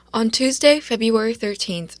On Tuesday, February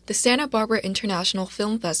 13th, the Santa Barbara International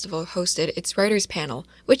Film Festival hosted its writers' panel,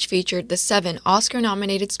 which featured the 7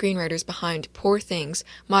 Oscar-nominated screenwriters behind Poor Things,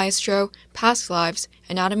 Maestro, Past Lives,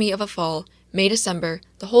 Anatomy of a Fall, May December,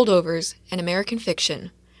 The Holdovers, and American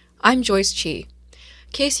Fiction. I'm Joyce Chi.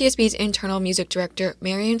 KCSB's internal music director,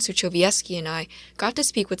 Marion Suchowiecky, and I got to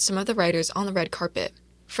speak with some of the writers on the red carpet.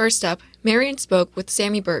 First up, Marion spoke with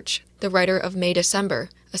Sammy Birch, the writer of May December,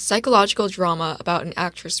 a psychological drama about an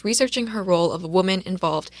actress researching her role of a woman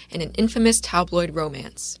involved in an infamous tabloid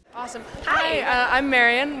romance. Awesome. Hi, I'm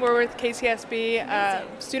Marion. We're with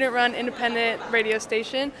KCSB, student-run independent radio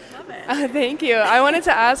station. Love it. Thank you. I wanted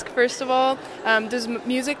to ask, first of all, does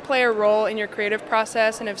music play a role in your creative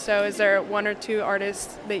process? And if so, is there 1 or 2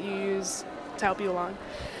 artists that you use to help you along?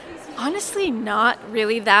 Honestly, not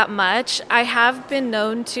really that much. I have been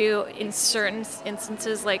known to, in certain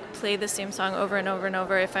instances, play the same song over and over and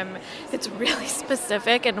over if it's really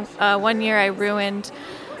specific. And one year I ruined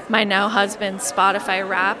my now husband's Spotify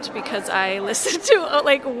Wrapped because I listened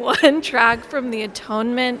to one track from the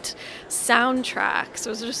Atonement soundtrack. So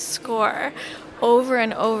it was just score over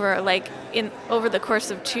and over, over the course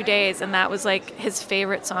of 2 days, and that was his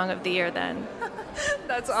favorite song of the year then.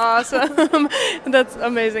 That's awesome. That's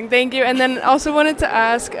amazing. Thank you. And then also wanted to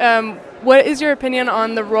ask, what is your opinion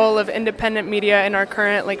on the role of independent media in our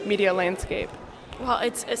current media landscape? Well,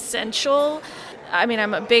 it's essential. I mean,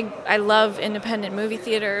 I love independent movie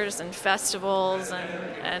theaters and festivals,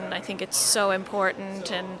 and I think it's so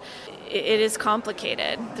important, and it is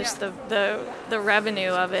complicated. Just the revenue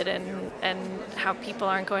of it and how people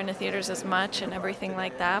aren't going to theaters as much and everything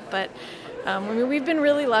like that. But we've been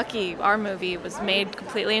really lucky. Our movie was made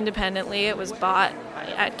completely independently. It was bought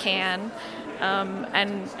at Cannes.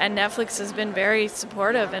 And Netflix has been very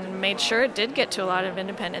supportive and made sure it did get to a lot of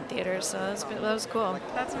independent theaters, so that was cool.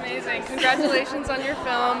 That's amazing. Congratulations on your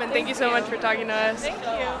film, and thank you so much for talking to us. Thank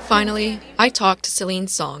you. Finally, I talked to Celine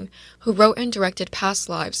Song, who wrote and directed Past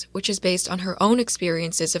Lives, which is based on her own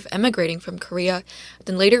experiences of emigrating from Korea,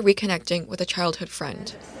 then later reconnecting with a childhood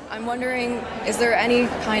friend. I'm wondering, is there any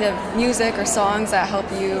kind of music or songs that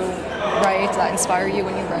help you write, that inspire you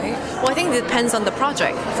when you write? Well, I think it depends on the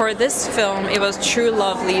project. For this film, it was True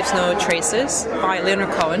Love Leaves No Traces by Leonard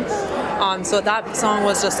Cohen. So that song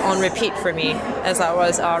was just on repeat for me as I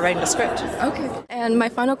was writing the script. Okay. And my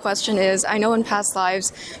final question is, I know in Past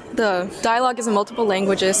Lives, the dialogue is in multiple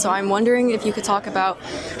languages, so I'm wondering if you could talk about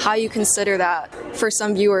how you consider that for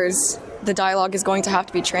some viewers the dialogue is going to have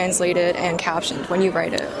to be translated and captioned when you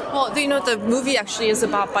write it. Well, the movie actually is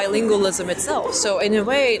about bilingualism itself. So in a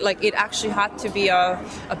way, it actually had to be a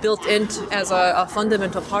built-in as a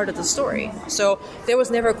fundamental part of the story. So there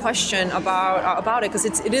was never a question about it because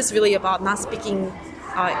it is really about not speaking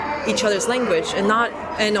each other's language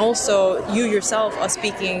and also you yourself are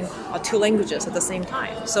speaking 2 languages at the same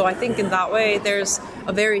time. So I think in that way there's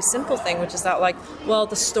a very simple thing, which is that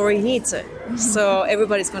the story needs it. So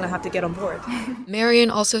everybody's going to have to get on board. Marion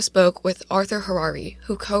also spoke with Arthur Harari,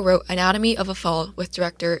 who co-wrote Anatomy of a Fall with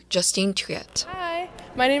director Justine Triet. Hi,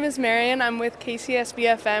 my name is Marion. I'm with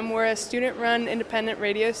KCSB FM. We're a student-run independent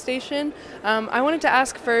radio station. I wanted to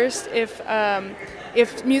ask first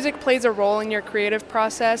if music plays a role in your creative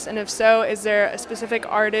process, and if so, is there a specific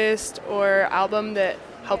artist or album that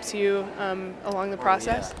helps you along the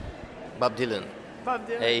process? Bob Dylan. Bob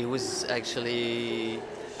Dylan. He was actually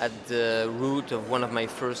at the root of one of my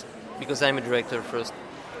first, because I'm a director first,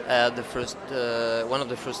 one of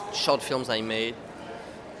the first short films I made,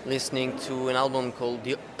 listening to an album called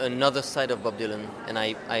Another Side of Bob Dylan, and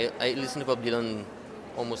I listen to Bob Dylan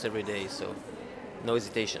almost every day, so no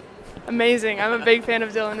hesitation. Amazing. I'm a big fan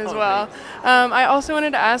of Dylan as well. I also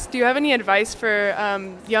wanted to ask, do you have any advice for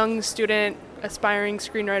young student aspiring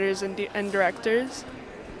screenwriters and directors?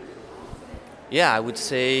 Yeah, I would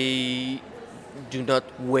say do not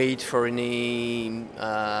wait for any,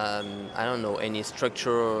 any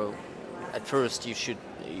structure. At first,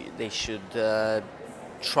 they should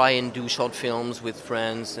try and do short films with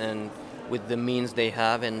friends and with the means they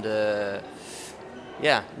have, and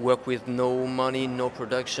work with no money, no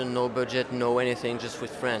production, no budget, no anything, just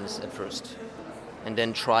with friends at first, and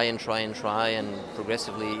then try, and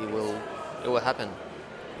progressively it will happen.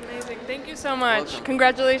 Amazing. Thank you so much. Welcome.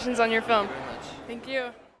 Congratulations on your film. Thank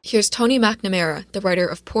you. Here's Tony McNamara, the writer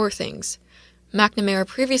of Poor Things. McNamara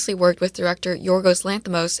previously worked with director Yorgos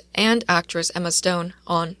Lanthimos and actress Emma Stone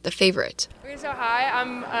on The Favorite. Okay, so hi,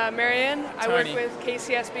 I'm Marion. I work with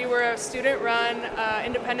KCSB. We're a student-run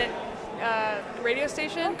independent radio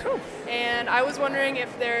station. Oh, cool. And I was wondering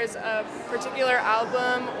if there's a particular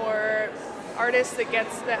album or artist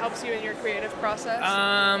that helps you in your creative process?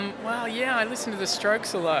 Well, yeah, I listen to the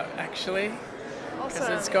Strokes a lot, actually. Because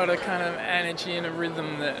Awesome. it's got a kind of energy and a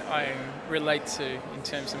rhythm that I relate to in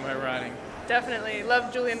terms of my writing. Definitely.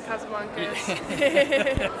 Love Julian Casablancas.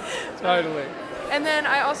 Totally. And then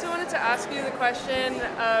I also wanted to ask you the question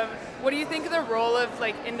of what do you think the role of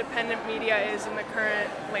like independent media is in the current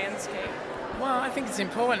landscape? Well, I think it's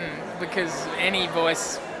important because any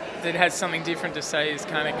voice that has something different to say is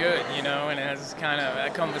kind of good, you know, and it has kind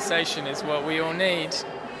of a conversation is what we all need.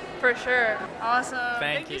 For sure. Awesome.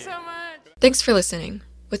 Thank you you. so much. Thanks for listening.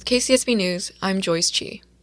 With KCSB News, I'm Joyce Chi.